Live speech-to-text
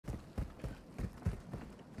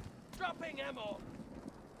Dropping ammo.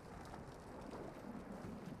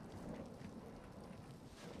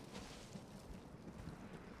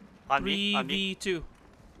 On me. 3v2.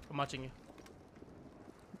 I'm watching you.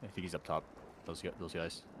 I think he's up top. Those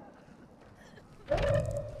guys.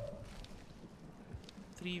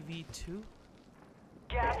 3v2.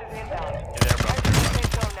 Gas is inbound. You're there, bro.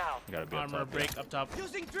 Safe zone now. You gotta be up Armor top. break up top.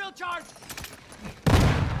 Using drill charge.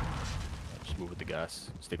 Just move with the gas.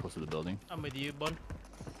 Stay close to the building. I'm with you, Bon.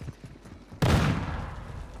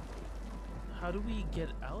 How do we get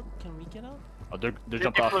out? Can we get out? Oh, they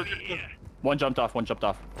jumped off. One jumped off. One jumped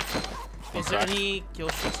off. Is there any kill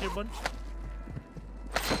streaks here, Bon?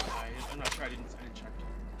 I'm not sure. I didn't check.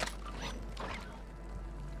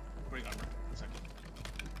 Bring armor. 1 second.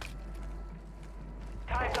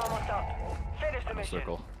 Time's almost up. Finish the mission.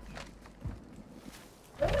 Circle.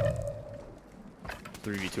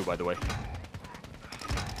 3v2, by the way.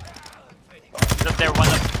 He's up there. One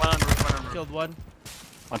on roof. One on roof. Killed one.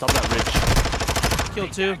 On top of that ridge.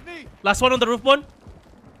 Killed two. Last one on the roof, Bon.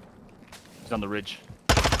 He's on the ridge.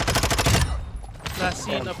 Last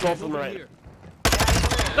scene up Go here. from right.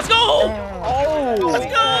 Let's go! Oh! Let's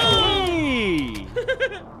go! Hey!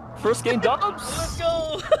 First game dubs. Let's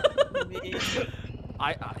go!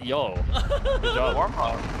 Yo. Good job. Warm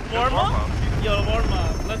up. Warm up? Yo, warm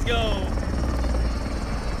up. Let's go.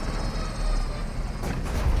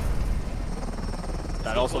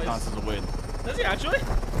 That also counts as a win. Does he actually?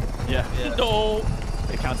 Yeah. No.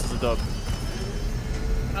 It counts as a dub.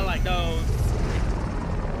 I like those.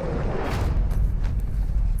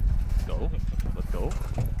 Let's go.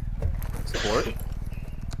 Support.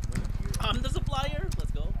 I'm the supplier.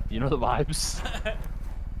 Let's go. You know the vibes.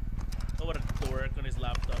 Oh, what a dork on his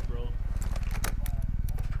laptop, bro.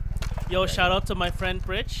 Yo, shout out to my friend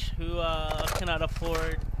Rich, who cannot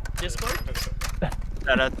afford Discord.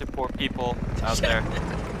 Shout out to poor people out there.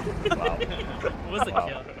 Wow. What was the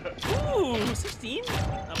kill? Ooh, 16?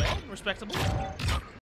 Not bad. Respectable.